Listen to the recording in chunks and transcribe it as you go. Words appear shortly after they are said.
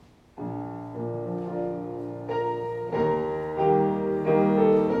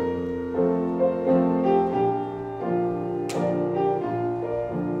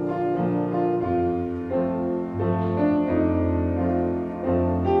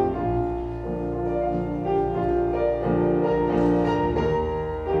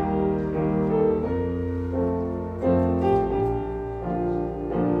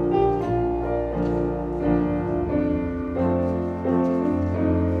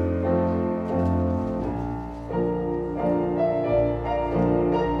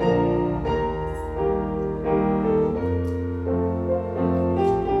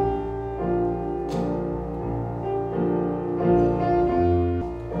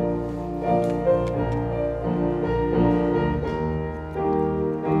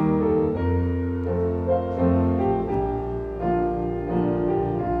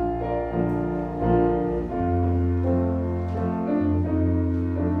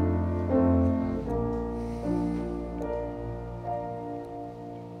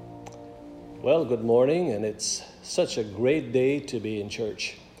Well, good morning, and it's such a great day to be in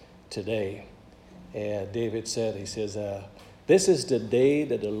church today. David said, this is the day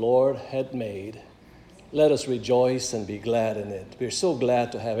that the Lord had made. Let us rejoice and be glad in it. We're so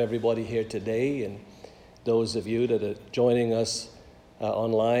glad to have everybody here today, and those of you that are joining us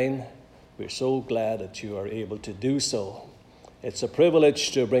online, we're so glad that you are able to do so. It's a privilege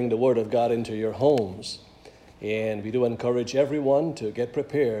to bring the Word of God into your homes, and we do encourage everyone to get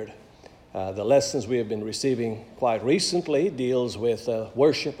prepared. The lessons we have been receiving quite recently deals with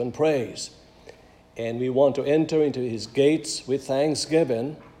worship and praise. And we want to enter into his gates with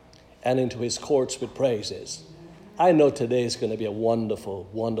thanksgiving and into his courts with praises. I know today is going to be a wonderful,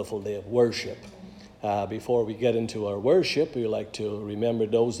 wonderful day of worship. Before we get into our worship, we like to remember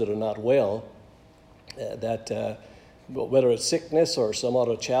those that are not well, that whether it's sickness or some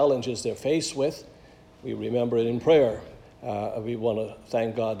other challenges they're faced with, we remember it in prayer. We want to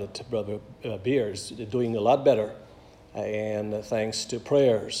thank God that Brother Beers is doing a lot better, and thanks to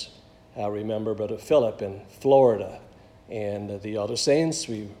prayers. Remember Brother Philip in Florida, and the other saints.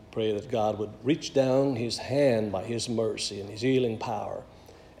 We pray that God would reach down his hand by his mercy and his healing power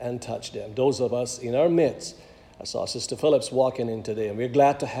and touch them. Those of us in our midst, I saw Sister Phillips walking in today, and we're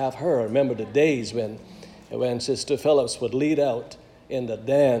glad to have her. Remember the days when Sister Phillips would lead out in the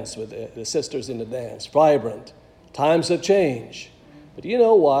dance with the sisters in the dance, vibrant. Times have changed. But you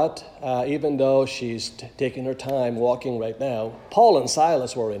know what? Even though she's taking her time walking right now, Paul and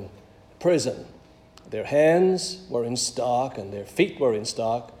Silas were in prison. Their hands were in stock and their feet were in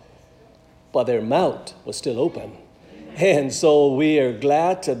stock, but their mouth was still open. And so we are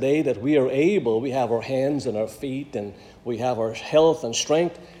glad today that we have our hands and our feet, and we have our health and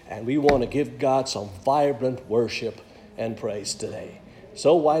strength, and we want to give God some vibrant worship and praise today.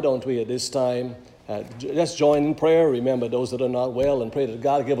 So why don't we at this time, let's join in prayer. Remember those that are not well, and pray that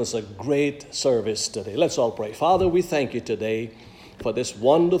God give us a great service today. Let's all pray. Father, we thank you today for this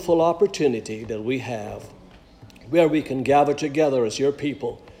wonderful opportunity that we have where we can gather together as your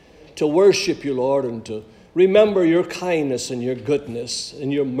people to worship you, Lord, and to remember your kindness and your goodness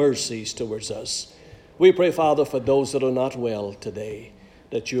and your mercies towards us. We pray, Father, for those that are not well today,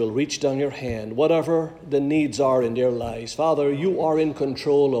 that you'll reach down your hand, whatever the needs are in their lives. Father, you are in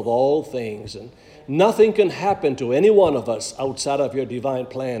control of all things, and nothing can happen to any one of us outside of your divine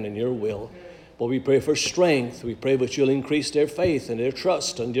plan and your will. But we pray for strength. We pray that you'll increase their faith and their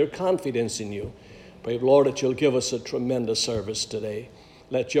trust and their confidence in you. Pray, Lord, that you'll give us a tremendous service today.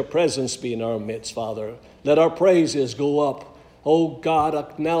 Let your presence be in our midst, Father. Let our praises go up, oh God,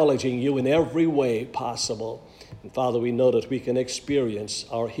 acknowledging you in every way possible. And Father, we know that we can experience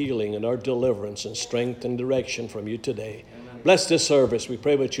our healing and our deliverance and strength and direction from you today. Amen. Bless this service. We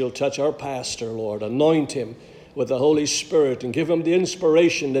pray that you'll touch our pastor, Lord. Anoint him with the Holy Spirit and give him the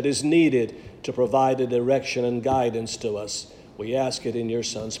inspiration that is needed to provide the direction and guidance to us. We ask it in your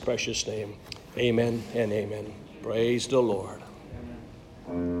Son's precious name. Amen and amen. Praise the Lord.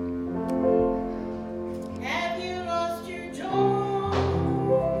 Have you lost your joy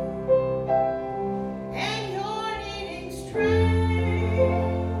and you're needing strength?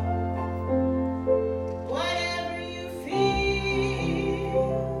 Whatever you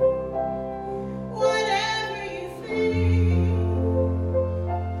feel,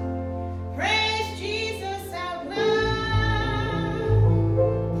 praise Jesus out loud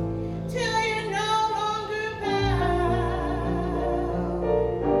till you're no longer bound.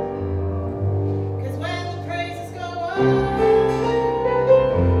 'Cause when the praises go up,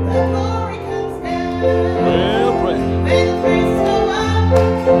 the glory comes down. Well, pray. When the praises go up,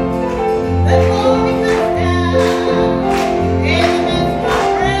 the glory comes down. In the midst of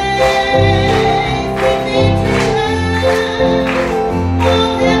praise, with victory lies.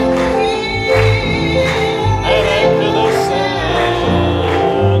 All heaven will hear. And after the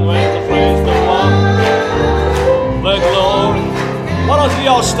sound, when the praise go up, the glory. Why don't you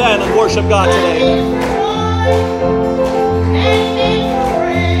all stand and worship God today?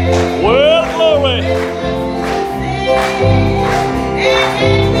 Well, glory.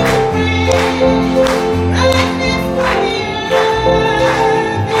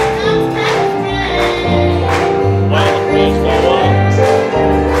 When the praise go up,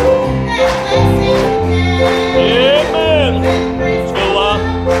 amen. Let's go up.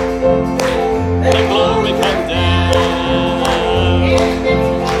 The glory come down.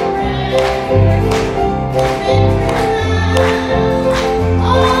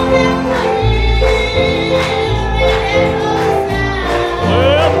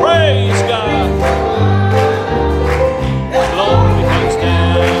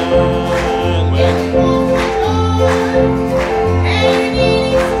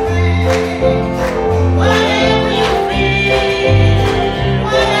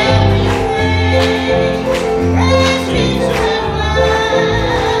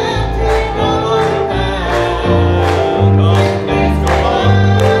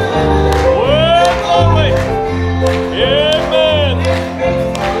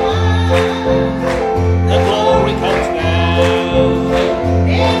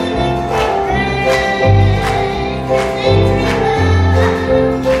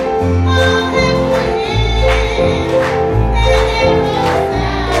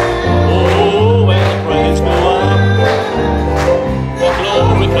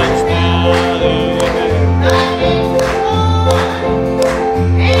 comes down.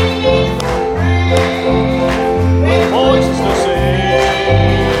 Voices to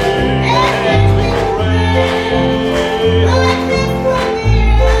sing, hands we can raise.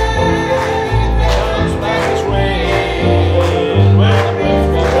 Comes back as rain when the breath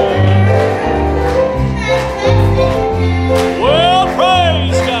returns. Well,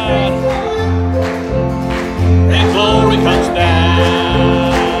 praise God, and glory comes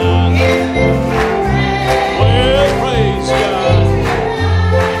down. Well, praise God.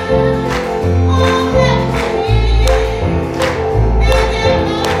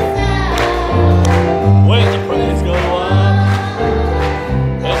 When the praise go up,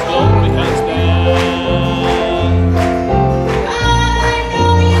 as glory comes down.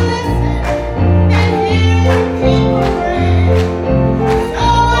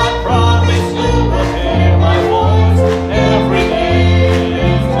 I promise you will hear my voice every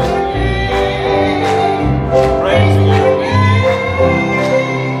day. Praising you.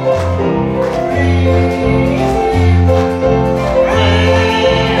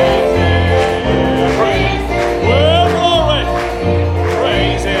 Praise Him. Well, glory.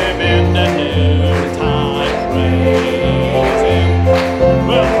 Praise Him in the noontime. Praise Him.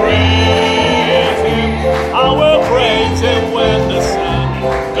 Well, praise Him. I will praise Him when the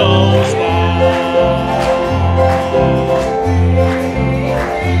sun goes down.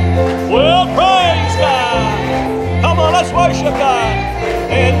 Well, praise God. Come on, let's worship God.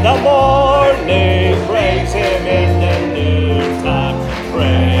 In the morning, praise Him. In the noontime,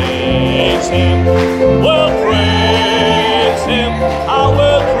 praise Him. Well, praise Him. I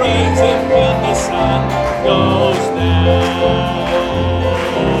will praise Him when the sun goes down.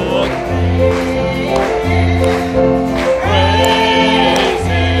 Praise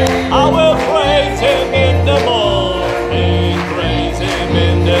Him. I will praise Him in the morning. Praise Him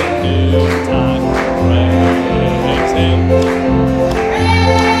in the noontime. Praise Him.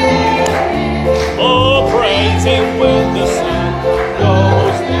 Oh, praise Him when the sun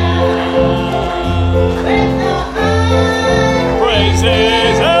goes down.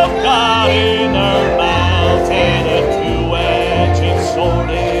 Praises of God in her mouth and a two-edged sword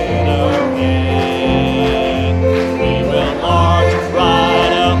in her hand. We will march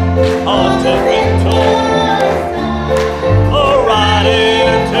right up onto victory, oh, right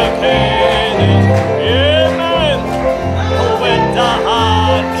into Canaan. Amen. When the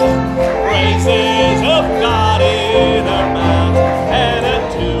hot praises of God in her mouth and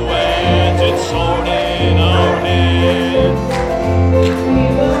a two-edged sword in her hand.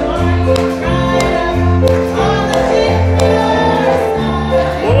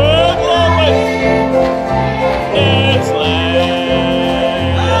 Oh, glory. Yes,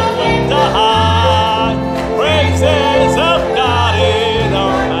 land. When the hot praises of God in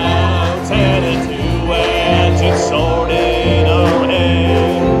her mouth and a two-edged sword in her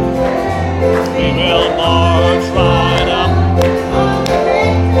hand. We will march right up,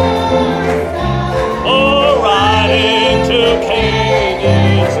 oh, right into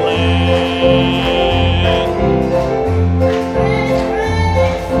Canaan's land.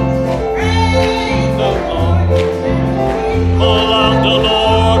 The Lord, oh, love the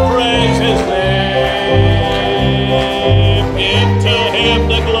Lord, praise His name. Give to Him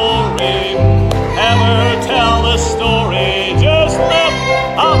the glory, ever tell the story. Just lift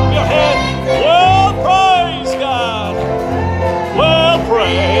up your head. Well, praise God. Well,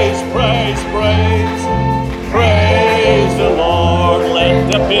 praise, praise, praise. Praise the Lord.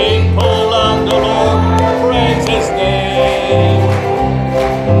 Let the people of the Lord praise His name.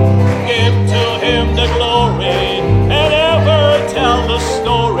 Give to Him the glory and ever tell the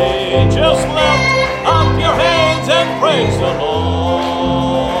story. Just lift up your hands and praise the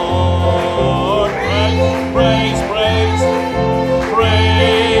Lord. Praise, praise, praise.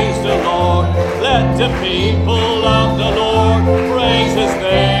 Praise the Lord. Let the people of the Lord praise His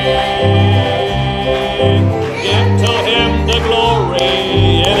name. Give to Him the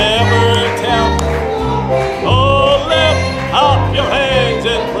glory and ever tell. Oh, lift up your hands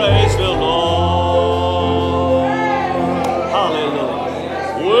and praise the Lord.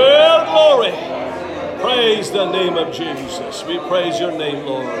 Hallelujah. Well, glory. Praise the name of Jesus. We praise your name,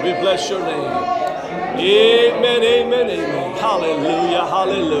 Lord. We bless your name. Amen, amen, amen. Hallelujah,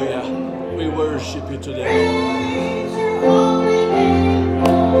 hallelujah. We worship you today, Lord.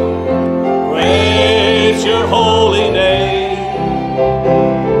 Praise your holy name.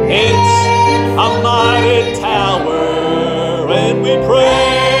 It's a mighty tower, and we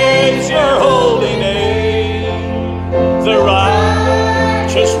praise your holy name. The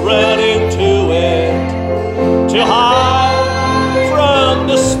righteous run into it to hide from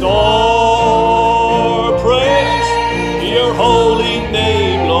the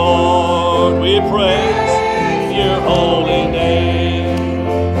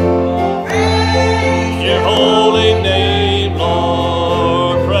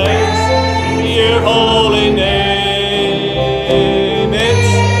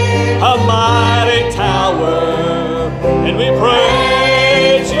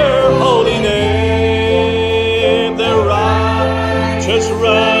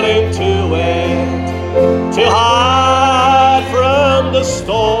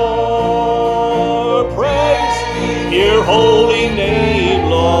storm. Praise your holy name,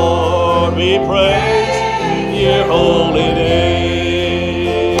 Lord. We praise your holy name.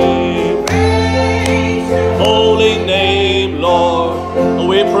 Holy name, Lord.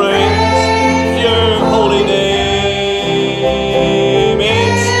 We praise your holy name.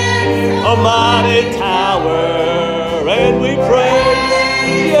 It's a mighty tower, and we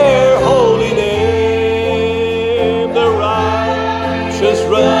praise your holy name. The righteous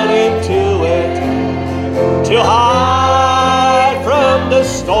run into it to hide from the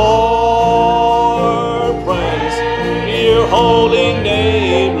storm. Praise your holy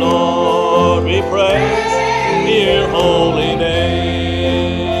name, Lord. We praise your holy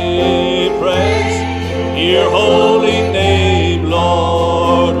name. Praise your holy name,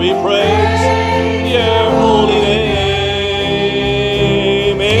 Lord. We praise your holy name.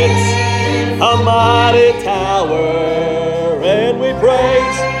 It's a mighty tower, and we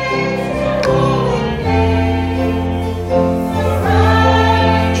praise.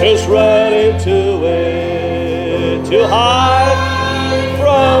 Just run into it to hide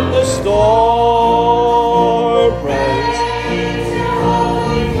from the storm.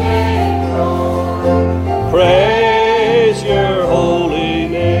 Praise your holy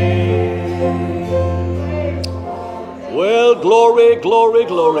name. Well, glory, glory,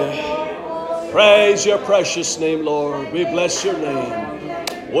 glory. Praise your precious name, Lord. We bless your name.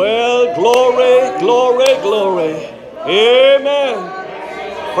 Well, glory, glory, glory. Amen.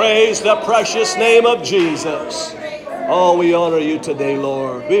 Praise the precious name of Jesus. Oh, we honor you today,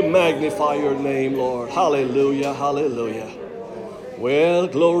 Lord. We magnify your name, Lord. Hallelujah, hallelujah. Well,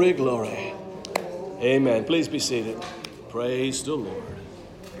 glory, glory. Amen. Please be seated. Praise the Lord.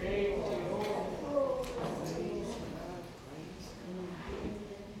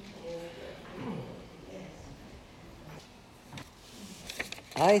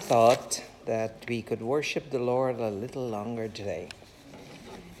 I thought that we could worship the Lord a little longer today.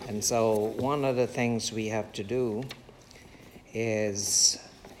 And so one of the things we have to do is,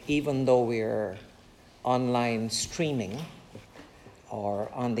 even though we're online streaming or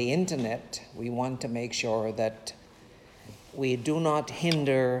on the internet, we want to make sure that we do not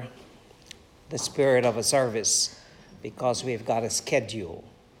hinder the spirit of a service because we've got a schedule.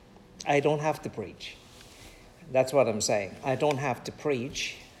 I don't have to preach. That's what I'm saying. I don't have to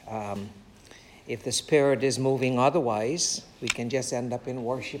preach. If the Spirit is moving otherwise, we can just end up in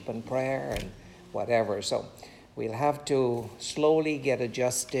worship and prayer and whatever. So we'll have to slowly get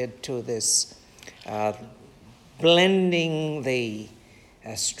adjusted to this blending the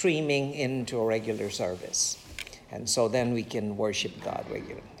streaming into a regular service. And so then we can worship God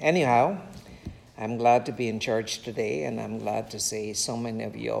regularly. Anyhow, I'm glad to be in church today, and I'm glad to see so many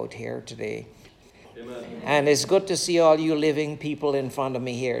of you out here today. Amen. And it's good to see all you living people in front of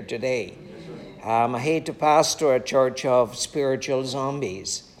me here today. I hate to pastor a church of spiritual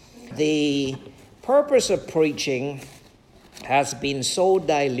zombies. The purpose of preaching has been so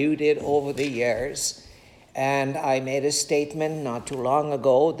diluted over the years, and I made a statement not too long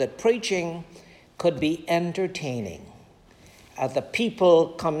ago that preaching could be entertaining. The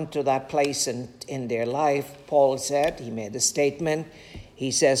people come to that place in their life. Paul said, he made a statement.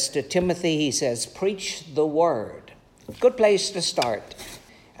 He says to Timothy, he says, preach the word. Good place to start.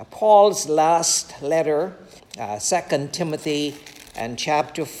 Paul's last letter, 2 Timothy and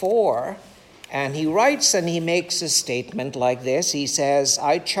chapter 4, and he writes and he makes a statement like this. He says,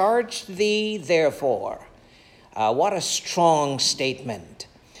 I charge thee therefore. What a strong statement.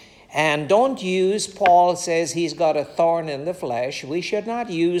 And don't use, Paul says he's got a thorn in the flesh. We should not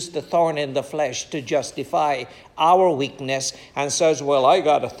use the thorn in the flesh to justify our weakness and says, well, I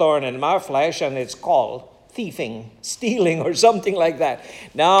got a thorn in my flesh and it's called thieving, stealing, or something like that.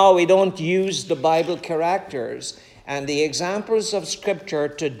 No, we don't use the Bible characters and the examples of Scripture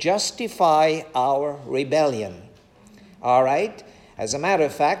to justify our rebellion. All right? As a matter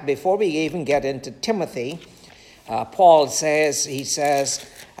of fact, before we even get into Timothy, Paul says, he says,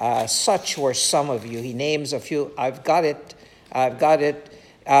 such were some of you. He names a few. I've got it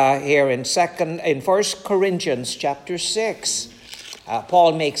here in 1 Corinthians chapter 6.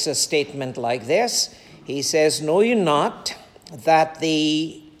 Paul makes a statement like this. He says, know you not that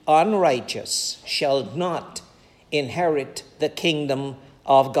the unrighteous shall not inherit the kingdom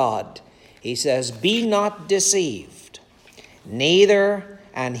of God? He says, be not deceived, neither,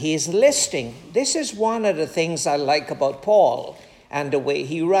 and he's listing. This is one of the things I like about Paul and the way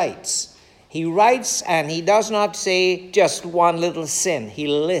he writes. He writes and he does not say just one little sin. He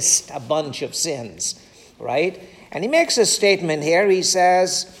lists a bunch of sins, right? And he makes a statement here. He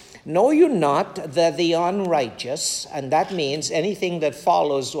says, Know you not that the unrighteous, and that means anything that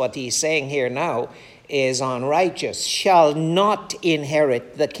follows what he's saying here now, is unrighteous, shall not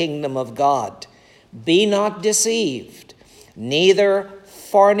inherit the kingdom of God. Be not deceived, neither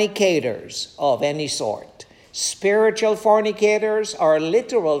fornicators of any sort. Spiritual fornicators or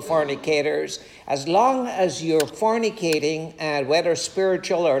literal fornicators, as long as you're fornicating, and whether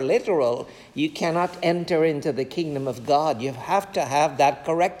spiritual or literal, you cannot enter into the kingdom of God. You have to have that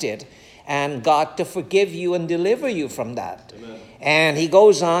corrected, and God to forgive you and deliver you from that. Amen. And he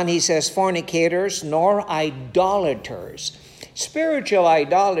goes on, he says, fornicators, nor idolaters. Spiritual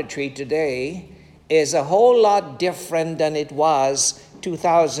idolatry today is a whole lot different than it was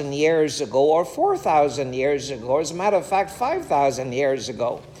 2,000 years ago or 4,000 years ago. As a matter of fact, 5,000 years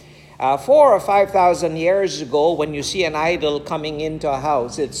ago. 4,000 or 5,000 years ago, when you see an idol coming into a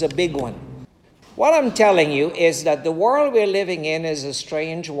house, it's a big one. What I'm telling you is that the world we're living in is a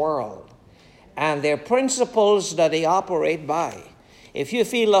strange world. And there are principles that they operate by. If you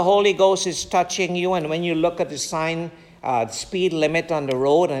feel the Holy Ghost is touching you, and when you look at the sign, speed limit on the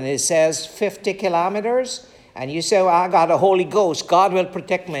road, and it says 50 kilometers, and you say, well, I got a Holy Ghost, God will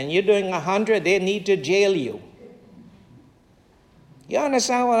protect me, and you're doing 100, they need to jail you. You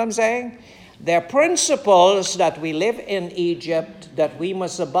understand what I'm saying? There are principles that we live in Egypt that we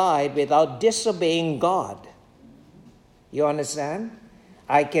must abide without disobeying God. You understand?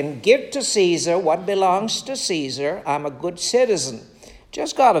 I can give to Caesar what belongs to Caesar. I'm a good citizen.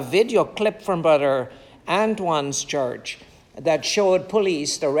 Just got a video clip from Brother Antoine's church that showed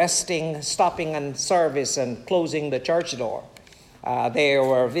police arresting, stopping and service and closing the church door. There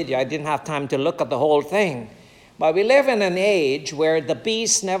were video. I didn't have time to look at the whole thing. But we live in an age where the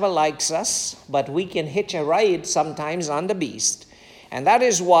beast never likes us, but we can hitch a ride sometimes on the beast. And that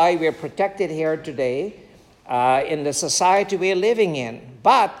is why we're protected here today in the society we're living in.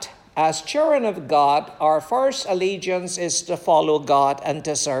 But as children of God, our first allegiance is to follow God and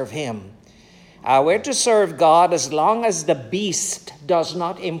to serve him. We're to serve God as long as the beast does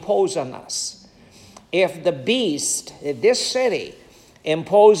not impose on us. If the beast, if this city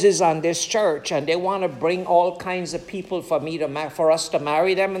imposes on this church and they want to bring all kinds of people for us to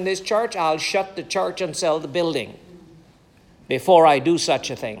marry them in this church, I'll shut the church and sell the building before I do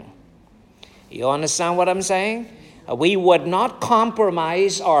such a thing. You understand what I'm saying? We would not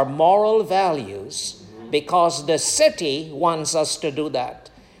compromise our moral values because the city wants us to do that.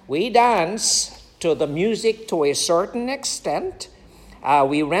 We dance to the music to a certain extent.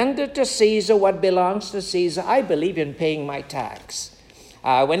 We render to Caesar what belongs to Caesar. I believe in paying my tax.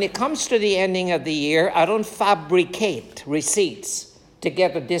 When it comes to the ending of the year, I don't fabricate receipts to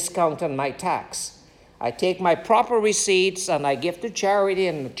get a discount on my tax. I take my proper receipts and I give to charity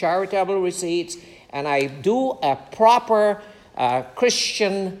and the charitable receipts, and I do a proper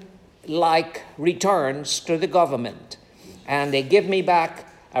Christian-like returns to the government. And they give me back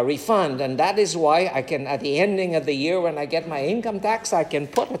a refund, and that is why I can, at the ending of the year when I get my income tax, I can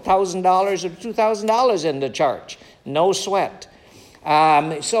put $1,000 or $2,000 in the church. No sweat.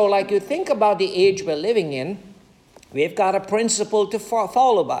 So like you think about the age we're living in, we've got a principle to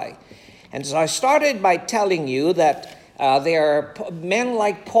follow by. And so I started by telling you that there are men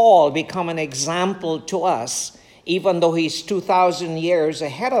like Paul become an example to us, even though he's 2,000 years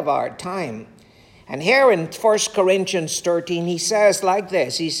ahead of our time. And here in 1 Corinthians 13, he says like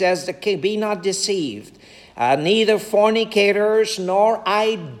this. He says, be not deceived, neither fornicators nor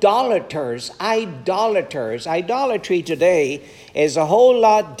idolaters. Idolatry today is a whole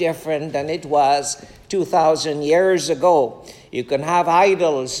lot different than it was 2,000 years ago. You can have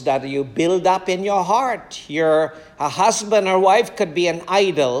idols that you build up in your heart. A husband or wife could be an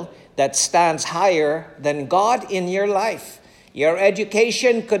idol that stands higher than God in your life. Your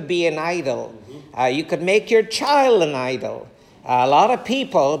education could be an idol. You could make your child an idol. A lot of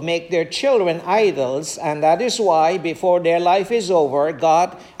people make their children idols, and that is why before their life is over,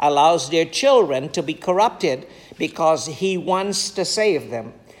 God allows their children to be corrupted because he wants to save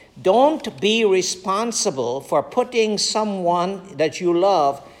them. Don't be responsible for putting someone that you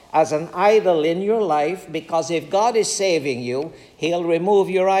love as an idol in your life, because if God is saving you, he'll remove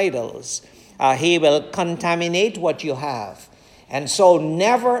your idols. He will contaminate what you have. And so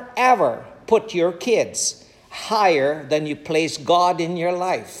never, ever put your kids higher than you place God in your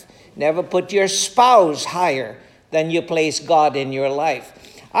life. Never put your spouse higher than you place God in your life.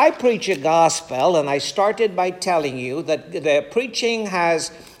 I preach a gospel, and I started by telling you that the preaching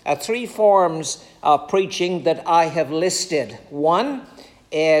has 3 forms of preaching that I have listed. One,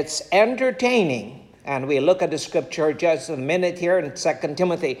 it's entertaining, and we look at the scripture just a minute here in 2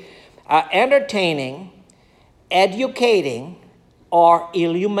 Timothy. Entertaining, educating, or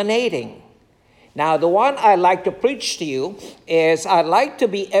illuminating. Now, the one I'd like to preach to you is I'd like to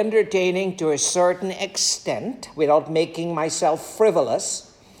be entertaining to a certain extent without making myself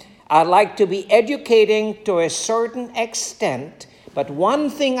frivolous. I'd like to be educating to a certain extent, but one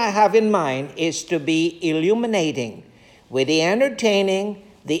thing I have in mind is to be illuminating. With the entertaining,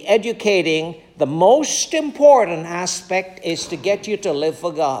 the educating, the most important aspect is to get you to live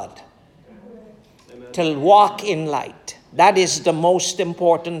for God, to walk in light. That is the most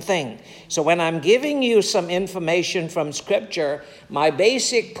important thing. So when I'm giving you some information from Scripture, my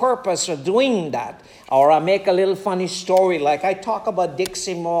basic purpose of doing that, or I make a little funny story, like I talk about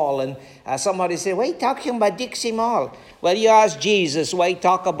Dixie Mall, and somebody say, why are you talking about Dixie Mall? Well, you ask Jesus, why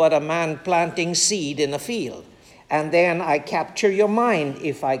talk about a man planting seed in a field? And then I capture your mind,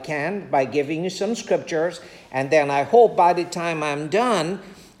 if I can, by giving you some scriptures, and then I hope by the time I'm done,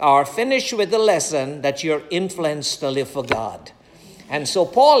 or finished with the lesson, that you're influenced to live for God. And so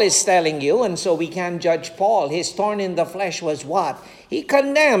Paul is telling you, and so we can judge Paul. His thorn in the flesh was what? He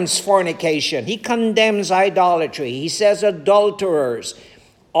condemns fornication. He condemns idolatry. He says adulterers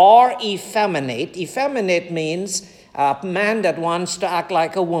or effeminate. Effeminate means a man that wants to act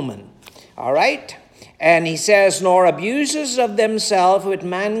like a woman. All right? And he says, nor abusers of themselves with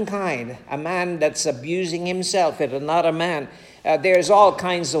mankind. A man that's abusing himself with another man. There's all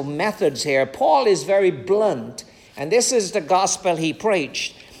kinds of methods here. Paul is very blunt, and this is the gospel he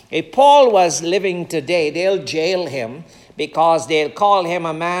preached. If Paul was living today, they'll jail him because they'll call him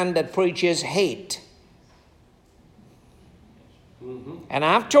a man that preaches hate. And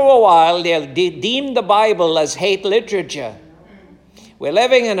after a while, they'll deem the Bible as hate literature. We're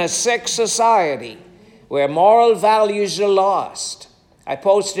living in a sick society where moral values are lost. I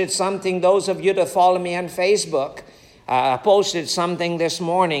posted something, those of you that follow me on Facebook, I posted something this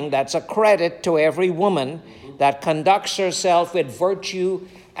morning that's a credit to every woman that conducts herself with virtue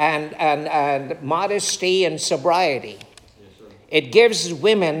and modesty and sobriety. Yes, it gives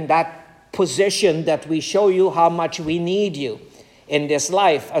women that position that we show you how much we need you in this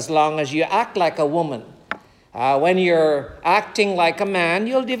life as long as you act like a woman. When you're acting like a man,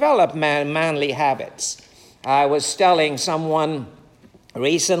 you'll develop manly habits. I was telling someone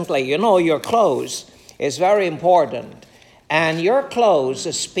recently, your clothes is very important. And your clothes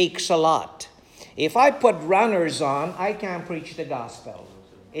speaks a lot. If I put runners on, I can't preach the gospel.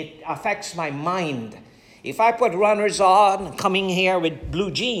 It affects my mind. If I put runners on, coming here with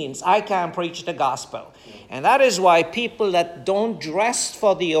blue jeans, I can't preach the gospel. And that is why people that don't dress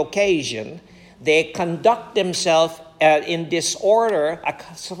for the occasion, they conduct themselves in disorder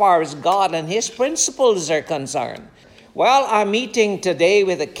as far as God and His principles are concerned. Well, I'm meeting today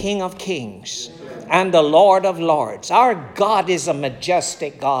with the King of Kings and the Lord of Lords. Our God is a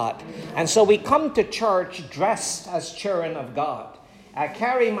majestic God. And so we come to church dressed as children of God. I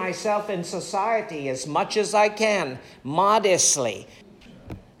carry myself in society as much as I can, modestly.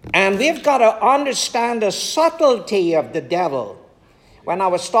 And we've got to understand the subtlety of the devil. When I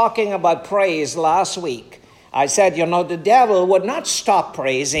was talking about praise last week, I said, the devil would not stop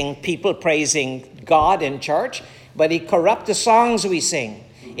praising people praising God in church, but he corrupts the songs we sing.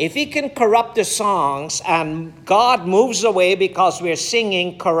 If he can corrupt the songs and God moves away because we're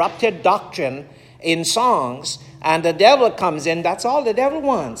singing corrupted doctrine in songs and the devil comes in, that's all the devil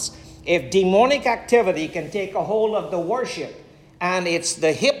wants. If demonic activity can take a hold of the worship and it's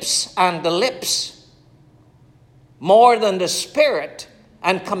the hips and the lips more than the spirit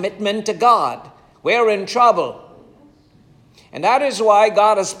and commitment to God, we're in trouble. And that is why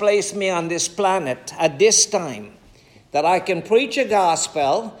God has placed me on this planet at this time, that I can preach a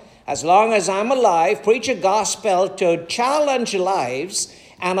gospel as long as I'm alive, preach a gospel to challenge lives.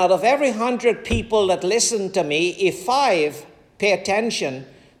 And out of every 100 people that listen to me, if 5 pay attention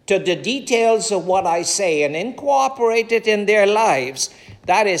to the details of what I say and incorporate it in their lives,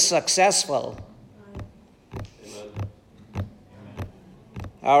 that is successful. Amen.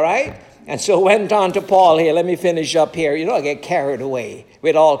 All right? And so went on to Paul here. Let me finish up here. I get carried away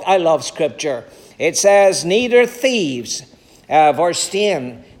with all. I love Scripture. It says, neither thieves, verse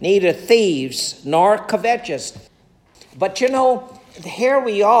 10, neither thieves nor covetous. But here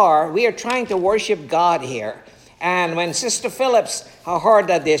we are trying to worship God here. And when Sister Phillips heard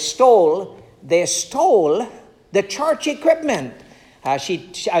that they stole the church equipment.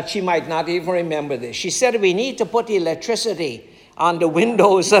 She might not even remember this. She said, we need to put electricity on the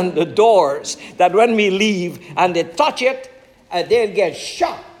windows and the doors, that when we leave and they touch it, they'll get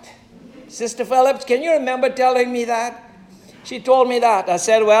shocked. Sister Phillips, can you remember telling me that? She told me that. I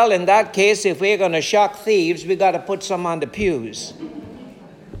said, well, in that case, if we're going to shock thieves, we got to put some on the pews.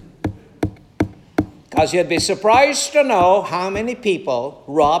 Because you'd be surprised to know how many people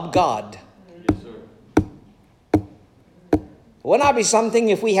rob God. Wouldn't that be something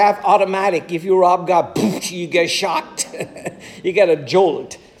if we have automatic? If you rob God, you get shocked. You get a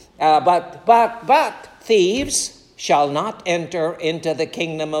jolt. But thieves shall not enter into the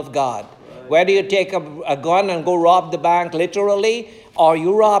kingdom of God. Whether you take a gun and go rob the bank literally, or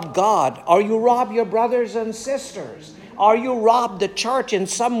you rob God, or you rob your brothers and sisters, or you rob the church in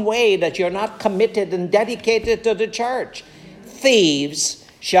some way that you're not committed and dedicated to the church. Thieves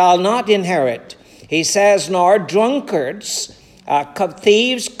shall not inherit. He says, nor drunkards,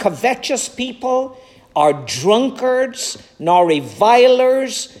 thieves, covetous people, or drunkards, nor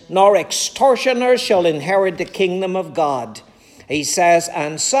revilers, nor extortioners shall inherit the kingdom of God. He says,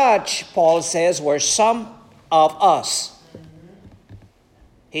 and such, Paul says, were some of us.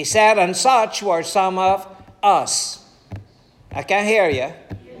 He said, and such were some of us. I can't hear you.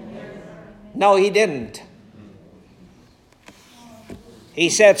 No, he didn't. He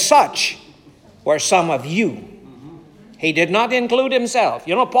said, such were some of you. He did not include himself.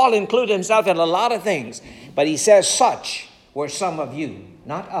 You know, Paul included himself in a lot of things. But he says, such were some of you,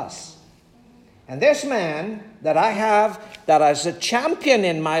 not us. And this man that I have, that as a champion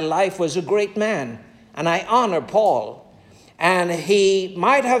in my life, was a great man. And I honor Paul. And he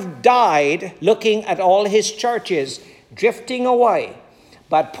might have died looking at all his churches drifting away.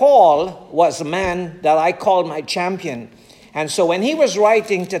 But Paul was a man that I call my champion. And so when he was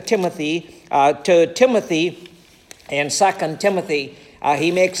writing to Timothy, in 2 Timothy,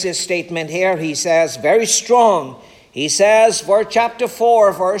 he makes his statement here. He says, very strong. He says, for chapter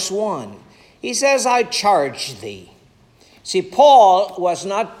 4, verse 1, he says, I charge thee. See, Paul was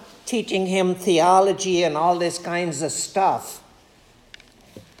not teaching him theology and all this kinds of stuff.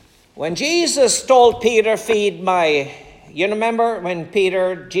 When Jesus told Peter, feed my, you remember when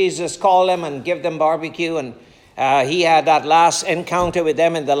Jesus called them and give them barbecue, and he had that last encounter with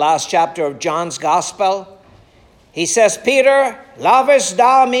them in the last chapter of John's Gospel. He says, Peter, lovest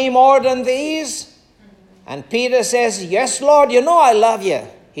thou me more than these? And Peter says, yes, Lord, you know I love you.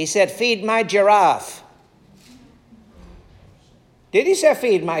 He said, feed my giraffe. Did he say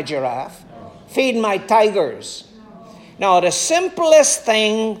feed my giraffe? No. Feed my tigers. No. Now, the simplest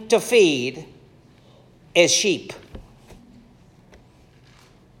thing to feed is sheep.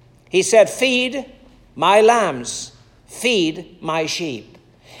 He said, feed my lambs, feed my sheep.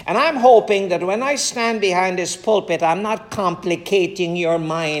 And I'm hoping that when I stand behind this pulpit, I'm not complicating your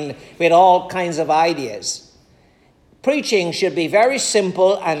mind with all kinds of ideas. Preaching should be very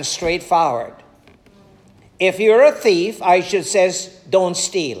simple and straightforward. If you're a thief, I should say, don't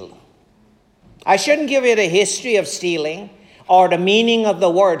steal. I shouldn't give you the history of stealing or the meaning of the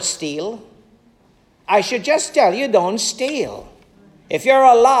word steal. I should just tell you, don't steal. If you're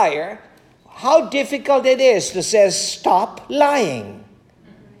a liar, how difficult it is to say, stop lying.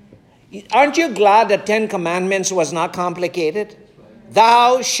 Aren't you glad the 10 Commandments was not complicated?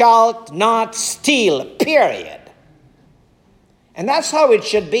 Thou shalt not steal, period. And that's how it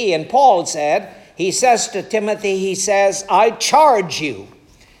should be. And Paul said, he says to Timothy, he says, I charge you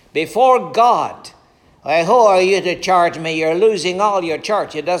before God. Well, who are you to charge me? You're losing all your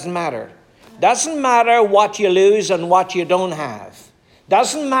church. It doesn't matter. Doesn't matter what you lose and what you don't have.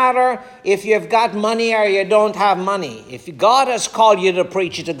 Doesn't matter if you've got money or you don't have money. If God has called you to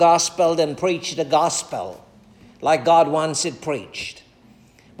preach the gospel, then preach the gospel like God wants it preached.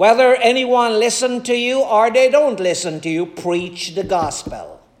 Whether anyone listen to you or they don't listen to you, preach the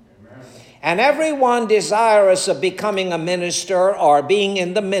gospel. Amen. And everyone desirous of becoming a minister or being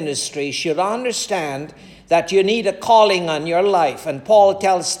in the ministry should understand that you need a calling on your life. And Paul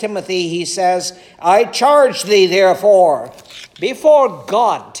tells Timothy, he says, I charge thee therefore before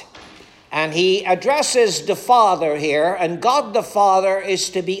God. And he addresses the Father here, and God the Father is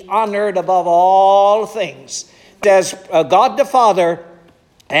to be honored above all things. There's God the Father,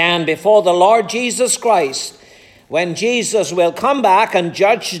 and before the Lord Jesus Christ, when Jesus will come back and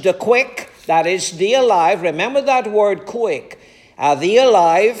judge the quick, that is the alive. Remember that word quick, the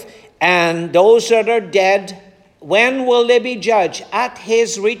alive, and those that are dead. When will they be judged? At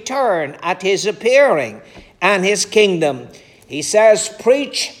his return, at his appearing, and his kingdom. He says,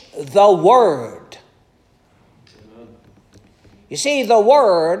 preach the word. You see, the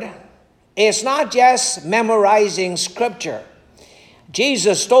word is not just memorizing scripture.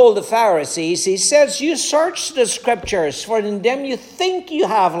 Jesus told the Pharisees, he says, you search the scriptures, for in them you think you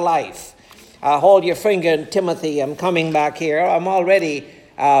have life. Hold your finger, Timothy. I'm coming back here. I'm already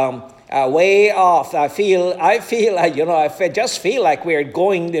way off. I just feel like we're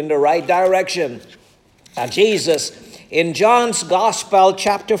going in the right direction. Jesus, in John's Gospel,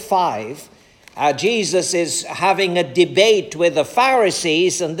 chapter 5, Jesus is having a debate with the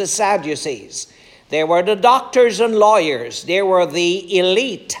Pharisees and the Sadducees. They were the doctors and lawyers. They were the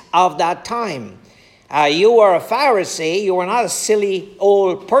elite of that time. You were a Pharisee. You were not a silly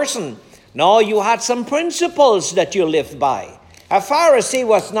old person. No, you had some principles that you lived by. A Pharisee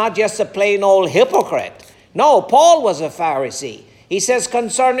was not just a plain old hypocrite. No, Paul was a Pharisee. He says,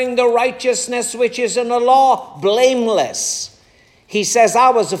 concerning the righteousness which is in the law, blameless. He says, I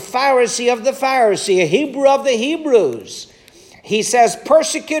was a Pharisee of the Pharisee, a Hebrew of the Hebrews. He says,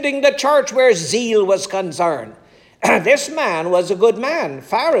 persecuting the church where zeal was concerned. This man was a good man.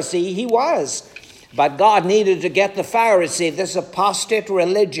 Pharisee he was. But God needed to get the Pharisee, this apostate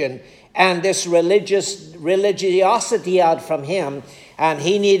religion, and this religiosity out from him. And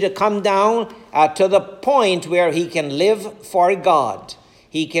he needed to come down to the point where he can live for God.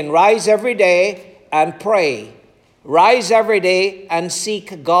 He can rise every day and pray. Rise every day and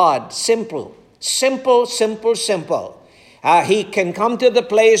seek God. Simple. Simple, simple, simple. He can come to the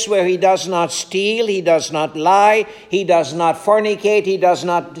place where he does not steal, he does not lie, he does not fornicate, he does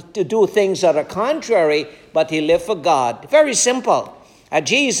not do things that are contrary, but he lives for God. Very simple.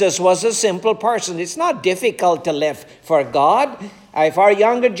 Jesus was a simple person. It's not difficult to live for God. If our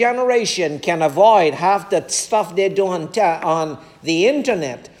younger generation can avoid half the stuff they do on the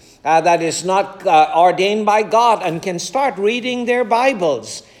internet that is not ordained by God, and can start reading their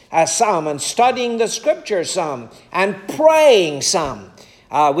Bibles some, and studying the scriptures some, and praying some,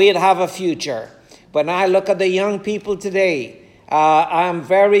 we'd have a future. When I look at the young people today, I'm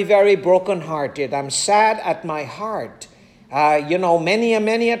very, very brokenhearted. I'm sad at my heart.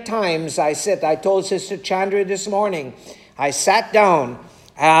 Many a times I told Sister Chandra this morning, I sat down,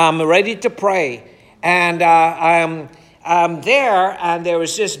 I'm ready to pray, and I'm there, and there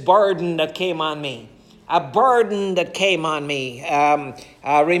was this burden that came on me. A burden that came on me.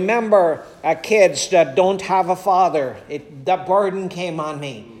 Remember kids that don't have a father. That burden came on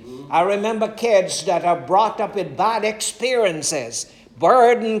me. I remember kids that are brought up with bad experiences.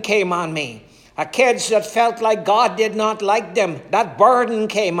 Burden came on me. Kids that felt like God did not like them. That burden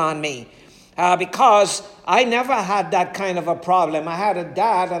came on me. Because I never had that kind of a problem. I had a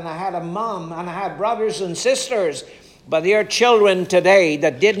dad and I had a mom and I had brothers and sisters. But there are children today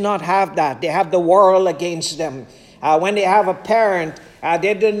that did not have that. They have the world against them. When they have a parent,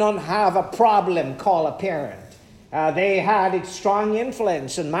 they did not have a problem called a parent. They had a strong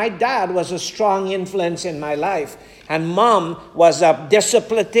influence. And my dad was a strong influence in my life. And mom was a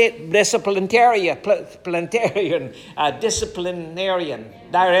disciplinarian.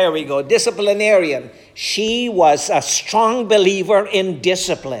 There we go, disciplinarian. She was a strong believer in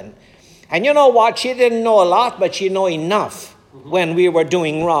discipline. And you know what? She didn't know a lot, but she knew enough when we were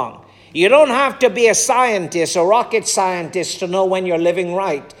doing wrong. You don't have to be a scientist, a rocket scientist, to know when you're living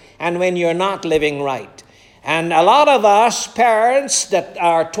right and when you're not living right. And a lot of us parents that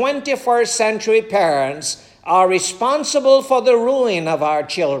are 21st century parents are responsible for the ruin of our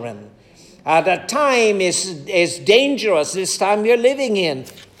children. The time is dangerous, this time you're living in.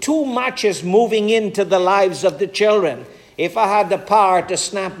 Too much is moving into the lives of the children. If I had the power to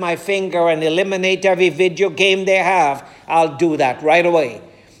snap my finger and eliminate every video game they have, I'll do that right away.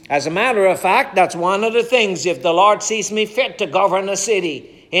 As a matter of fact, that's one of the things, if the Lord sees me fit to govern a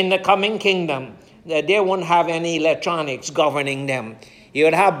city in the coming kingdom, that they won't have any electronics governing them. You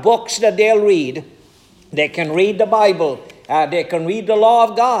would have books that they'll read. They can read the Bible. They can read the law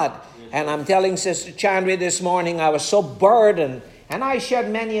of God. And I'm telling Sister Chandra this morning, I was so burdened. And I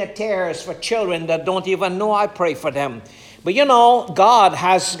shed many a tears for children that don't even know I pray for them. But God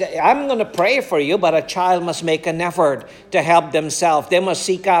I'm going to pray for you, but a child must make an effort to help themselves. They must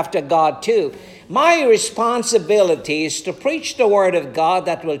seek after God too. My responsibility is to preach the word of God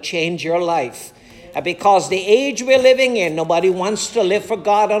that will change your life. Because the age we're living in, nobody wants to live for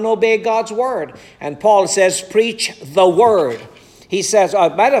God and obey God's word. And Paul says, preach the word. He says,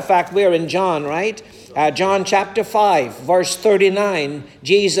 matter of fact, we're in John, right? John chapter 5, verse 39.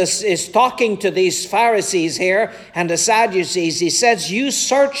 Jesus is talking to these Pharisees here and the Sadducees. He says, you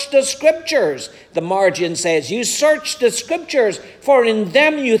search the scriptures. The margin says, you search the scriptures, for in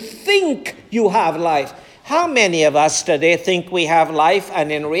them you think you have life. How many of us today think we have life,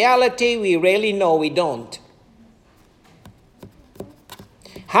 and in reality, we really know we don't?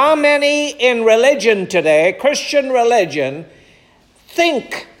 How many in religion today, Christian religion,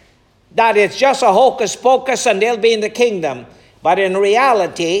 think that it's just a hocus pocus and they'll be in the kingdom? But in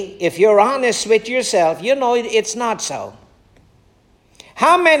reality, if you're honest with yourself, you know it's not so.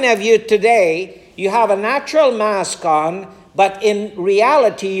 How many of you today, you have a natural mask on, but in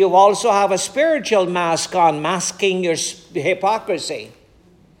reality, you also have a spiritual mask on, masking your hypocrisy?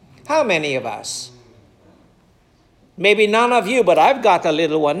 How many of us? Maybe none of you, but I've got a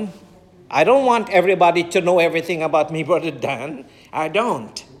little one. I don't want everybody to know everything about me, Brother Dan. I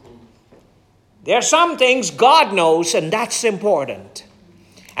don't. There are some things God knows, and that's important.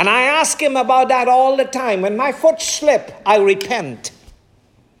 And I ask him about that all the time. When my foot slip, I repent.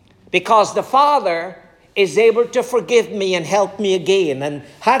 Because the Father is able to forgive me and help me again. And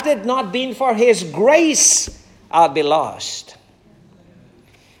had it not been for his grace, I'd be lost.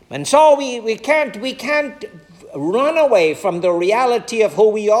 And so we can't run away from the reality of who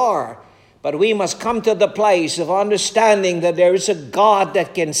we are. But we must come to the place of understanding that there is a God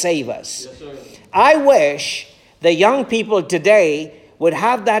that can save us. Yes, sir. I wish the young people today would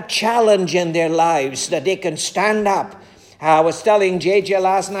have that challenge in their lives that they can stand up. I was telling JJ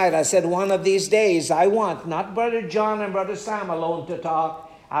last night, I said, one of these days, I want not Brother John and Brother Sam alone to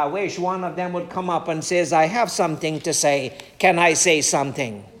talk. I wish one of them would come up and says, I have something to say. Can I say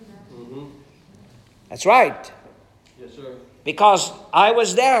something? Mm-hmm. That's right. Yes, sir. Because I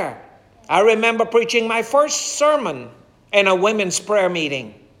was there. I remember preaching my first sermon in a women's prayer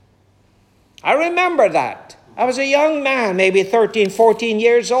meeting. I remember that. I was a young man, maybe 13, 14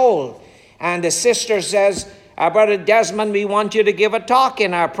 years old. And the sister says, Brother Desmond, we want you to give a talk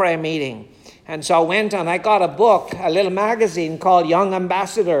in our prayer meeting. And so I went and I got a book, a little magazine called Young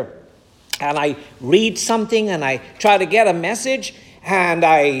Ambassador. And I read something and I try to get a message. And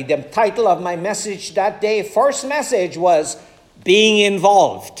the title of my message that day, first message, was Being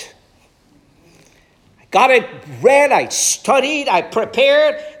Involved. Got it read, I studied, I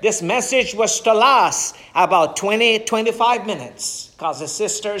prepared. This message was to last about 20, 25 minutes because the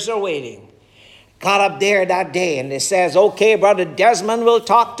sisters are waiting. Got up there that day and it says, okay, Brother Desmond will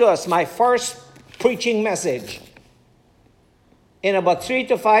talk to us. My first preaching message. In about 3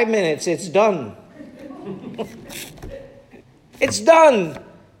 to 5 minutes, it's done. It's done.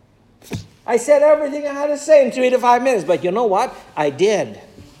 I said everything I had to say in 3 to 5 minutes. But you know what? I did.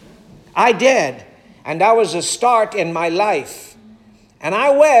 And that was a start in my life. And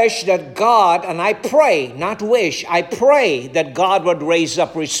I wish that God, and I pray, not wish, I pray that God would raise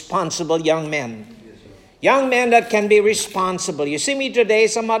up responsible young men. Yes, young men that can be responsible. You see me today,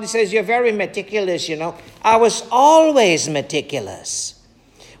 somebody says, you're very meticulous, you know. I was always meticulous.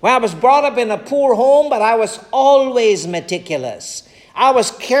 Well, I was brought up in a poor home, but I was always meticulous. I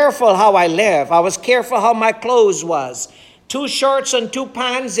was careful how I live. I was careful how my clothes was. 2 shirts and 2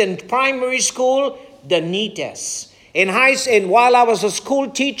 pants in primary school, the neatest. While I was a school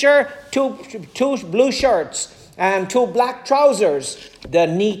teacher, two blue shirts and 2 black trousers, the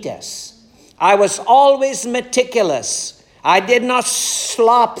neatest. I was always meticulous. I did not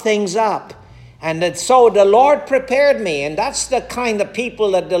slop things up. And so the Lord prepared me, and that's the kind of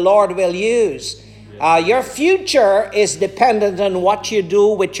people that the Lord will use. Your future is dependent on what you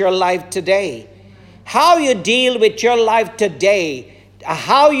do with your life today. How you deal with your life today,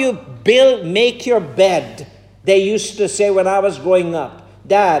 how you make your bed. They used to say when I was growing up,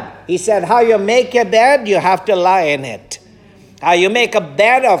 Dad, he said, how you make your bed, you have to lie in it. How you make a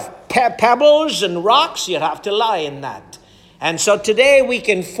bed of pebbles and rocks, you have to lie in that. And so today we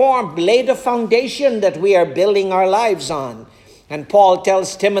can lay the foundation that we are building our lives on. And Paul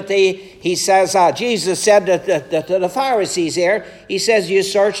tells Timothy, he says, Jesus said that to the Pharisees here, he says, you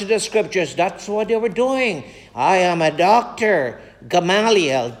search the scriptures. That's what they were doing. I am a doctor,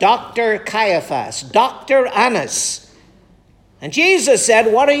 Gamaliel, Dr. Caiaphas, Dr. Annas. And Jesus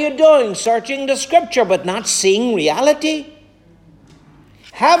said, what are you doing? Searching the scripture, but not seeing reality?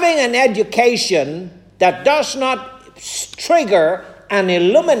 Having an education that does not trigger an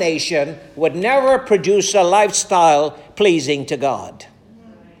illumination would never produce a lifestyle pleasing to God.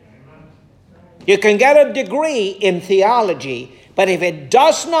 You can get a degree in theology, but if it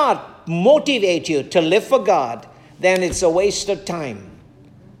does not motivate you to live for God, then it's a waste of time.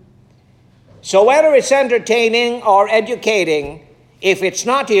 So whether it's entertaining or educating, if it's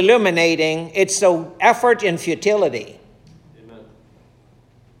not illuminating, it's an effort in futility. Amen.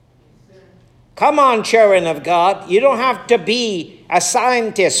 Come on, children of God. You don't have to be a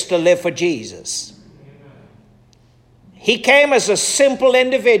scientist to live for Jesus. He came as a simple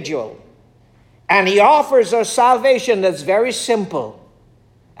individual, and he offers us salvation that's very simple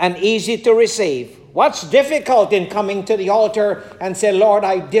and easy to receive. What's difficult in coming to the altar and say, Lord,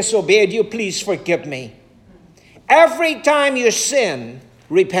 I disobeyed you, please forgive me? Every time you sin,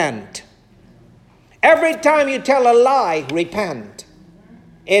 repent. Every time you tell a lie, repent.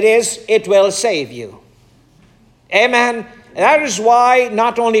 It will save you. Amen. That is why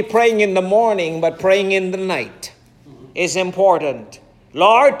not only praying in the morning, but praying in the night is important.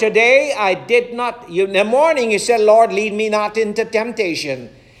 Lord, today I did not, in the morning you said, Lord, lead me not into temptation.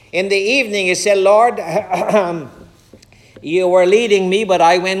 In the evening, he said, Lord, you were leading me, but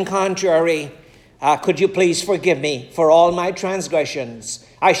I went contrary. Could you please forgive me for all my transgressions?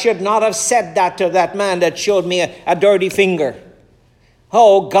 I should not have said that to that man that showed me a dirty finger.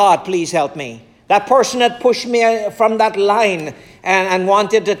 Oh, God, please help me. That person that pushed me from that line and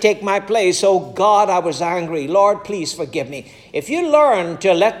wanted to take my place. Oh, God, I was angry. Lord, please forgive me. If you learn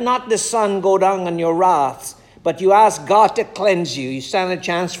to let not the sun go down on your wrath, but you ask God to cleanse you, you stand a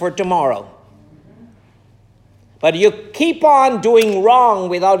chance for tomorrow. But you keep on doing wrong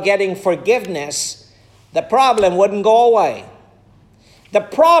without getting forgiveness, the problem wouldn't go away. The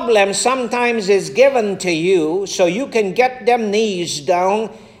problem sometimes is given to you so you can get them knees down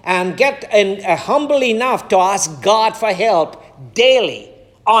and get humble enough to ask God for help daily,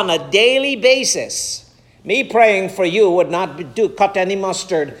 on a daily basis. Me praying for you would not cut any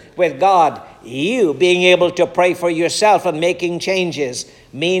mustard with God. You being able to pray for yourself and making changes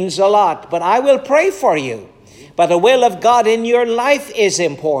means a lot. But I will pray for you. But the will of God in your life is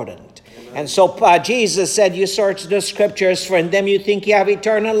important. And so Jesus said, you search the scriptures, for in them you think you have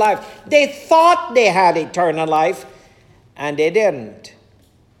eternal life. They thought they had eternal life, and they didn't.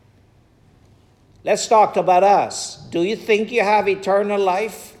 Let's talk about us. Do you think you have eternal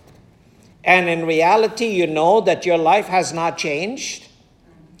life? And in reality, you know that your life has not changed?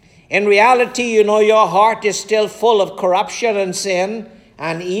 In reality, you know your heart is still full of corruption and sin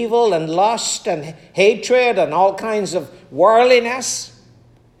and evil and lust and hatred and all kinds of worldliness?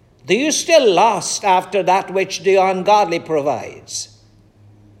 Do you still lust after that which the ungodly provides?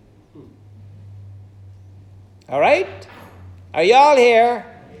 All right? Are you all here?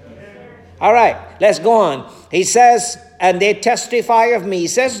 All right, let's go on. He says, and they testify of me. He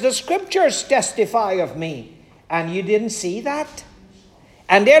says, the scriptures testify of me. And you didn't see that?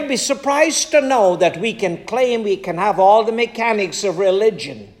 And they'll be surprised to know that we can claim we can have all the mechanics of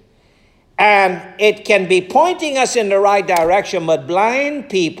religion. And it can be pointing us in the right direction, but blind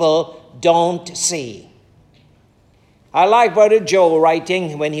people don't see. I like Brother Joe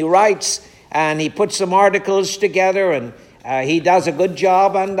writing. When he writes and he puts some articles together, and he does a good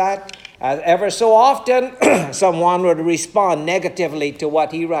job on that. Ever so often, someone would respond negatively to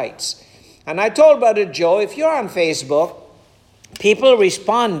what he writes. And I told Brother Joe, if you're on Facebook, people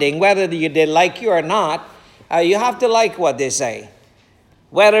responding, whether they like you or not, you have to like what they say.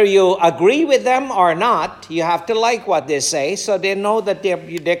 Whether you agree with them or not, you have to like what they say so they know that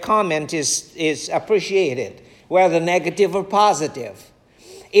their comment is appreciated, whether negative or positive.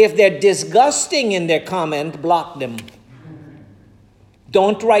 If they're disgusting in their comment, block them.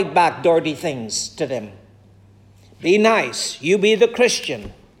 Don't write back dirty things to them. Be nice. You be the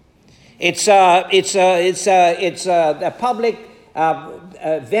Christian. It's a public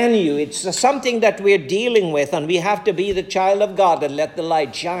venue. It's something that we're dealing with, and we have to be the child of God and let the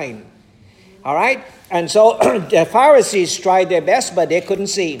light shine. All right? And so the Pharisees tried their best, but they couldn't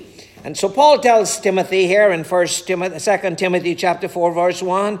see. And so Paul tells Timothy here in 2 Timothy chapter 4, verse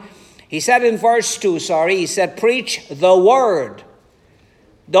 1. He said in verse 2, he said, preach the word.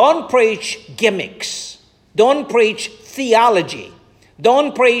 Don't preach gimmicks. Don't preach theology.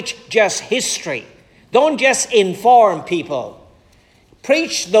 Don't preach just history. Don't just inform people.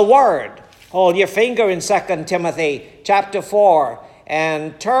 Preach the word. Hold your finger in 2 Timothy chapter 4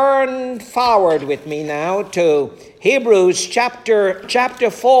 and turn forward with me now to Hebrews chapter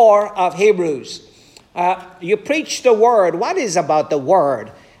 4 of Hebrews. You preach the word. What is about the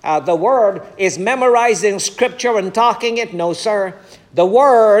word? The word is memorizing scripture and talking it? No, sir. The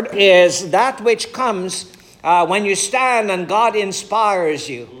word is that which comes when you stand and God inspires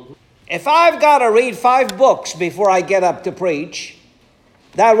you. If I've got to read 5 books before I get up to preach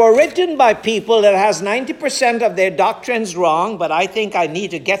that were written by people that has 90% of their doctrines wrong, but I think I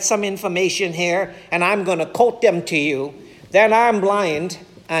need to get some information here and I'm going to quote them to you, then I'm blind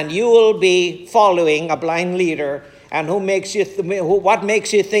and you will be following a blind leader. And what makes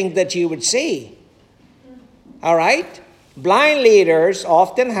you think that you would see? All right? Blind leaders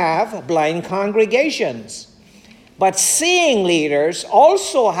often have blind congregations. But seeing leaders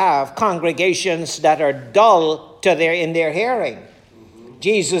also have congregations that are dull in their hearing.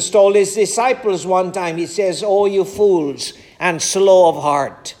 Jesus told his disciples one time, he says, "Oh, you fools and slow of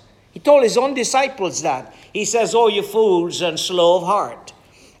heart." He told his own disciples that. He says, "Oh, you fools and slow of heart."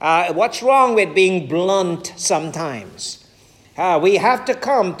 What's wrong with being blunt sometimes? We have to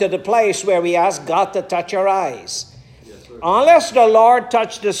come to the place where we ask God to touch our eyes. Unless the Lord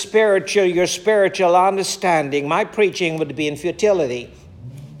touched your spiritual understanding, my preaching would be in futility.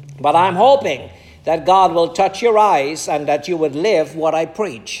 But I'm hoping that God will touch your eyes and that you would live what I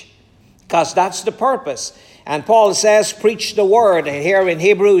preach. Because that's the purpose. And Paul says, preach the word here in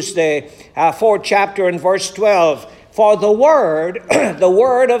Hebrews, the 4th chapter and verse 12. For the word, the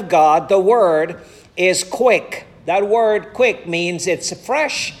word of God, the word is quick. That word quick means it's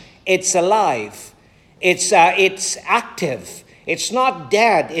fresh, it's alive, it's active. It's not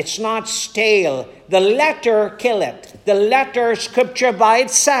dead, it's not stale. The letter kill it. The letter, scripture by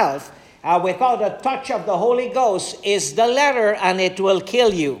itself, without a touch of the Holy Ghost, is the letter, and it will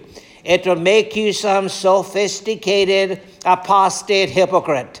kill you. It will make you some sophisticated, apostate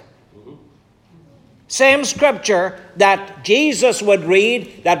hypocrite. Same scripture that Jesus would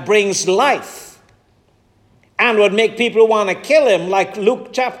read that brings life and would make people want to kill him, like Luke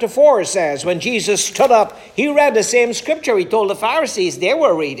chapter 4 says. When Jesus stood up, he read the same scripture he told the Pharisees they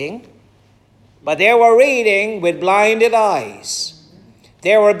were reading, but they were reading with blinded eyes.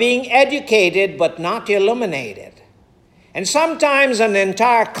 They were being educated but not illuminated. And sometimes an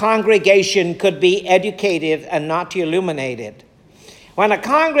entire congregation could be educated and not illuminated. When a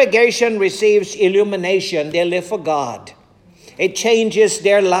congregation receives illumination, they live for God. It changes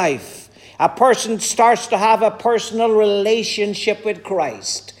their life. A person starts to have a personal relationship with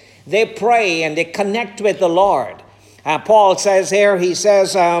Christ. They pray and they connect with the Lord. Paul says here, he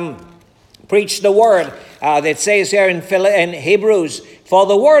says, preach the word. That says here in Hebrews, for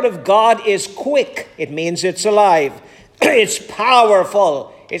the word of God is quick. It means it's alive. It's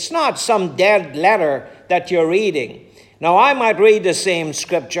powerful. It's not some dead letter that you're reading. Now, I might read the same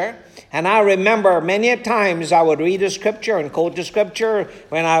scripture, and I remember many times I would read the scripture and quote the scripture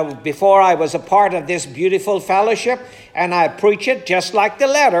before I was a part of this beautiful fellowship, and I preach it just like the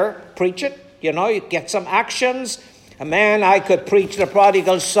letter. Preach it, you get some actions. Man, I could preach the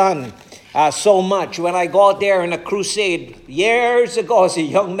prodigal son so much. When I go out there in a crusade years ago as a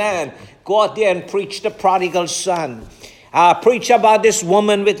young man, go out there and preach the prodigal son. Preach about this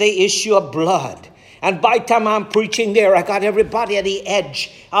woman with the issue of blood. And by the time I'm preaching there, I got everybody at the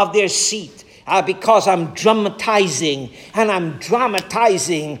edge of their seat because I'm dramatizing. And I'm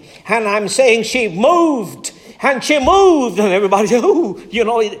saying she moved. And everybody says, ooh,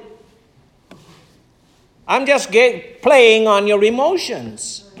 I'm just playing on your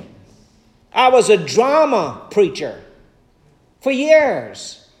emotions. I was a drama preacher for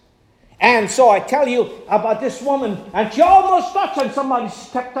years. And so I tell you about this woman, and she almost touched, and somebody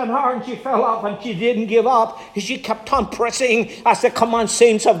stepped on her, and she fell off, and she didn't give up. She kept on pressing. I said, come on,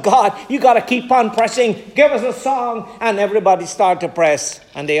 saints of God, you got to keep on pressing. Give us a song. And everybody started to press.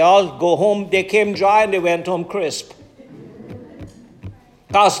 And they all go home. They came dry, and they went home crisp.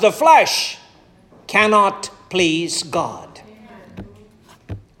 Because the flesh cannot please God.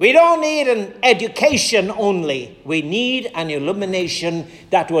 We don't need an education only. We need an illumination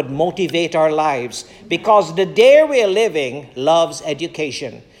that would motivate our lives, because the day we're living loves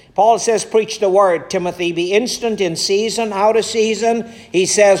education. Paul says, preach the word, Timothy, be instant in season, out of season. He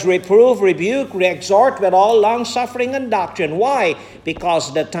says, reprove, rebuke, exhort with all long-suffering and doctrine. Why?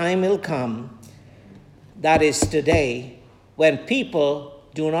 Because the time will come, that is today, when people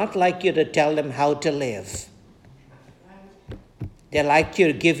do not like you to tell them how to live. They like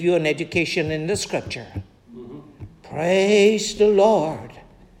to give you an education in the scripture. Mm-hmm. Praise the Lord.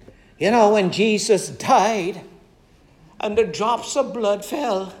 When Jesus died and the drops of blood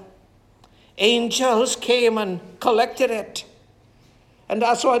fell, angels came and collected it. And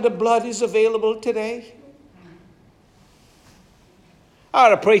that's why the blood is available today. I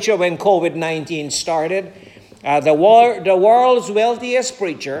had a preacher when COVID-19 started. The world's wealthiest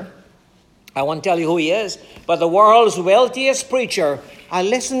preacher, I won't tell you who he is, but the world's wealthiest preacher, I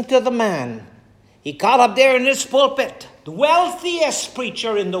listened to the man. He got up there in his pulpit, the wealthiest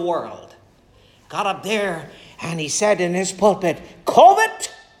preacher in the world. Got up there and he said in his pulpit, COVID,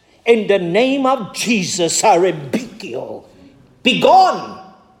 in the name of Jesus, I rebuke you. Be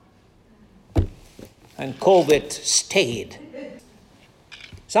gone. And COVID stayed.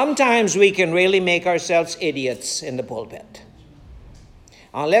 Sometimes we can really make ourselves idiots in the pulpit.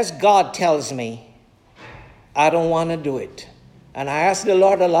 Unless God tells me, I don't want to do it. And I ask the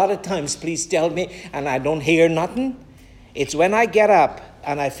Lord a lot of times, please tell me, and I don't hear nothing. It's when I get up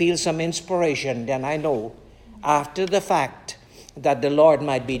and I feel some inspiration, then I know after the fact that the Lord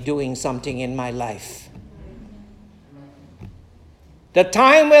might be doing something in my life. The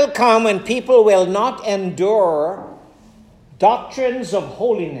time will come when people will not endure doctrines of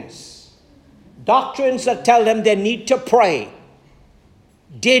holiness, doctrines that tell them they need to pray.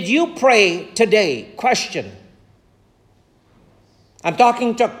 Did you pray today? Question. I'm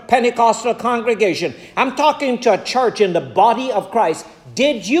talking to a Pentecostal congregation. I'm talking to a church in the body of Christ.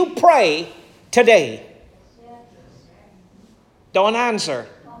 Did you pray today? Don't answer,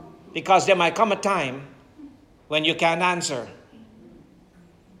 because there might come a time when you can't answer?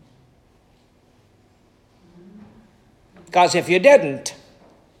 Because if you didn't,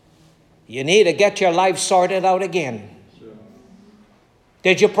 you need to get your life sorted out again.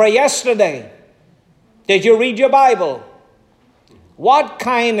 Did you pray yesterday? Did you read your Bible? What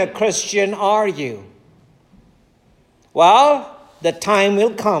kind of Christian are you? Well, the time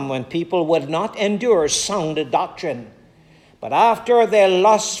will come when people will not endure sound doctrine. But after their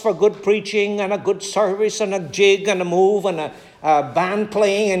lust for good preaching and a good service and a jig and a move and a band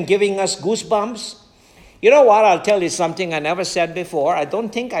playing and giving us goosebumps, you know what? I'll tell you something I never said before. I don't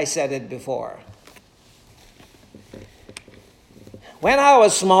think I said it before. When I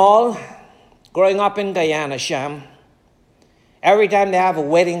was small, growing up in Guyana, Sham, every time they have a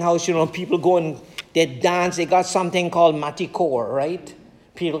wedding house, people go and they dance. They got something called matikor, right?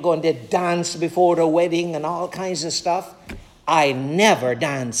 People go and they dance before the wedding and all kinds of stuff. I never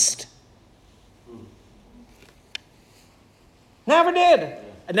danced. Never did.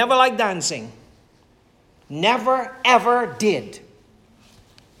 I never liked dancing. Never, ever did.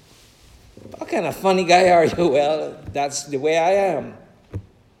 What kind of funny guy are you? Well, that's the way I am.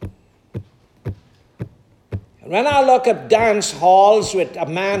 When I look at dance halls with a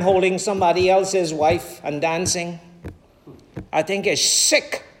man holding somebody else's wife and dancing, I think it's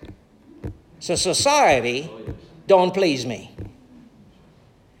sick. So society don't please me.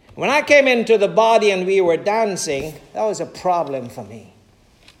 When I came into the body and we were dancing, that was a problem for me.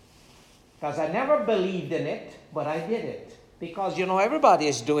 Because I never believed in it, but I did it. Because, everybody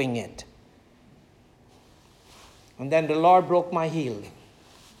is doing it. And then the Lord broke my heel.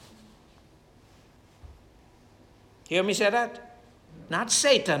 Hear me say that? Not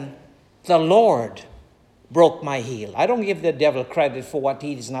Satan. The Lord broke my heel. I don't give the devil credit for what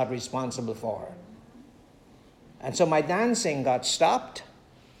he is not responsible for. And so my dancing got stopped.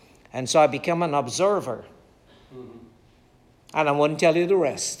 And so I became an observer. And I wouldn't tell you the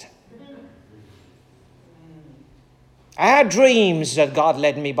rest. I had dreams that God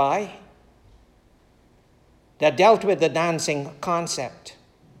led me by that dealt with the dancing concept.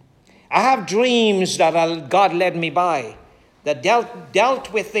 I have dreams that God led me by that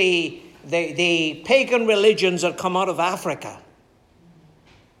dealt with the pagan religions that come out of Africa.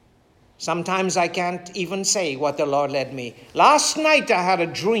 Sometimes I can't even say what the Lord led me. Last night I had a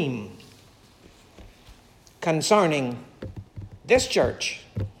dream concerning this church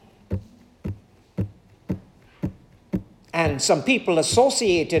and some people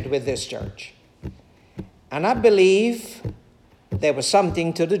associated with this church. And I believe there was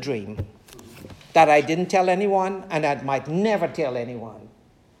something to the dream that I didn't tell anyone and I might never tell anyone.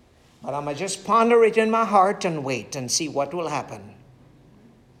 But I'm going to just ponder it in my heart and wait and see what will happen.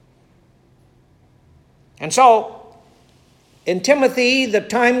 And so, in Timothy, the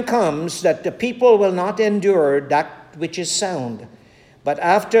time comes that the people will not endure that which is sound, but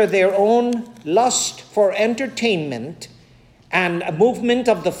after their own lust for entertainment and a movement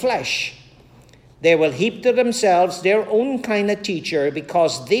of the flesh, they will heap to themselves their own kind of teacher,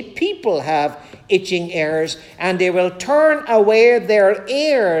 because the people have itching ears, and they will turn away their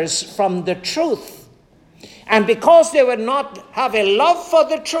ears from the truth. And because they will not have a love for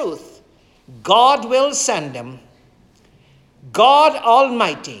the truth, God will send them. God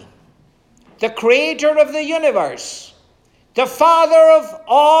Almighty, the creator of the universe, the Father of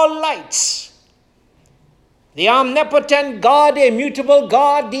all lights, the omnipotent God, the immutable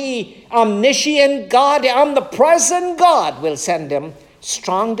God, the omniscient God, the omnipresent God will send them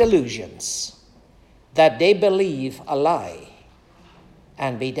strong delusions that they believe a lie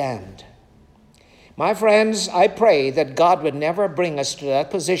and be damned. My friends, I pray that God would never bring us to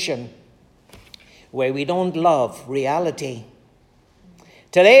that position where we don't love reality.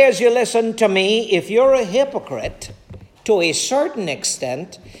 Today, as you listen to me, if you're a hypocrite to a certain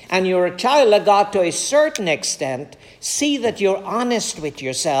extent, and you're a child of God to a certain extent, see that you're honest with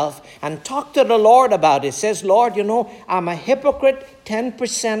yourself and talk to the Lord about it. Says, Lord, I'm a hypocrite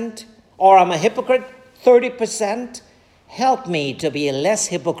 10%, or I'm a hypocrite 30%. Help me to be a less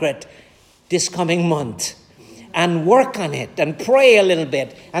hypocrite this coming month. And work on it and pray a little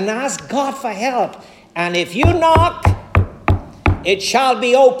bit and ask God for help. And if you knock, it shall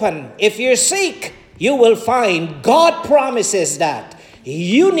be open. If you seek, you will find. God promises that.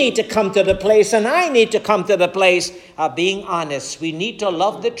 You need to come to the place, and I need to come to the place of being honest. We need to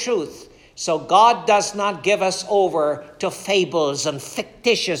love the truth. So God does not give us over to fables and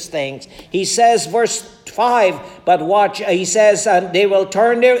fictitious things. He says, verse 5, but watch, he says, and they will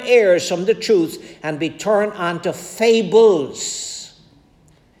turn their ears from the truth and be turned unto fables.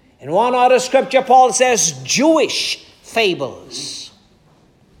 In one other scripture, Paul says, Jewish fables.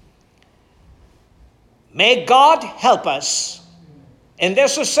 May God help us in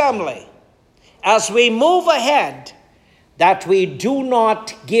this assembly as we move ahead, that we do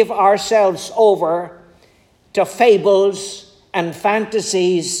not give ourselves over to fables and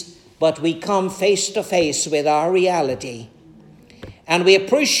fantasies, but we come face to face with our reality. And we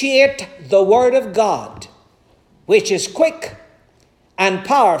appreciate the Word of God, which is quick and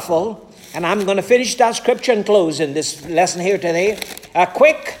powerful. And I'm going to finish that scripture and close in this lesson here today.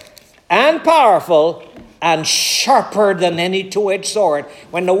 Quick and powerful and sharper than any two-edged sword.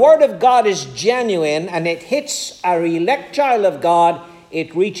 When the Word of God is genuine and it hits a elect child of God,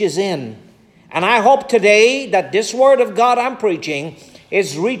 it reaches in. And I hope today that this Word of God I'm preaching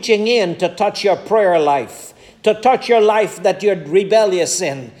is reaching in to touch your prayer life, to touch your life that you're rebellious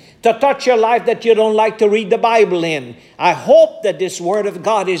in, to touch your life that you don't like to read the Bible in. I hope that this Word of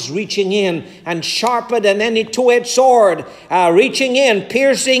God is reaching in and sharper than any two-edged sword, reaching in,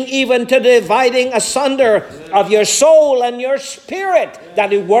 piercing even to the dividing asunder of your soul and your spirit,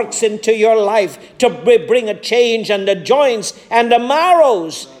 that it works into your life to bring a change and the joints and the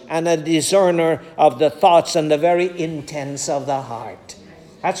marrows and a discerner of the thoughts and the very intents of the heart.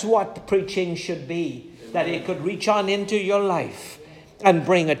 That's what preaching should be, that it could reach on into your life and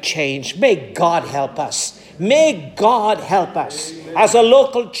bring a change. May God help us. May God help us as a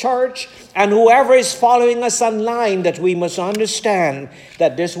local church and whoever is following us online, that we must understand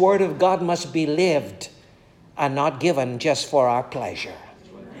that this Word of God must be lived and not given just for our pleasure.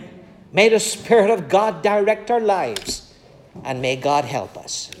 May the Spirit of God direct our lives, and may God help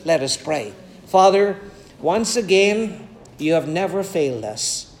us. Let us pray. Father, once again, you have never failed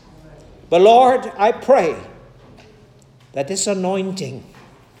us. But Lord, I pray that this anointing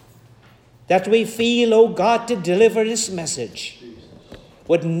that we feel, oh God, to deliver this message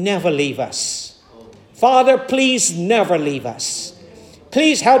would never leave us. Father, please never leave us.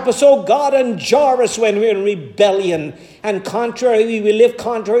 Please help us, oh God, and jar us when we're in rebellion and we live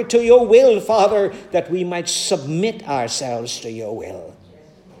contrary to your will, Father, that we might submit ourselves to your will.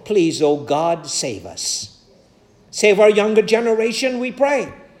 Please, oh God, save us. Save our younger generation, we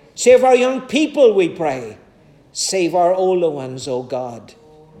pray. Save our young people, we pray. Save our older ones, O God.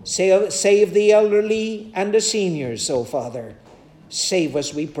 Save the elderly and the seniors, O Father. Save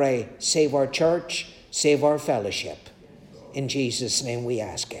us, we pray. Save our church. Save our fellowship. In Jesus' name we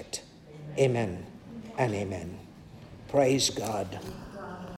ask it. Amen and amen. Praise God.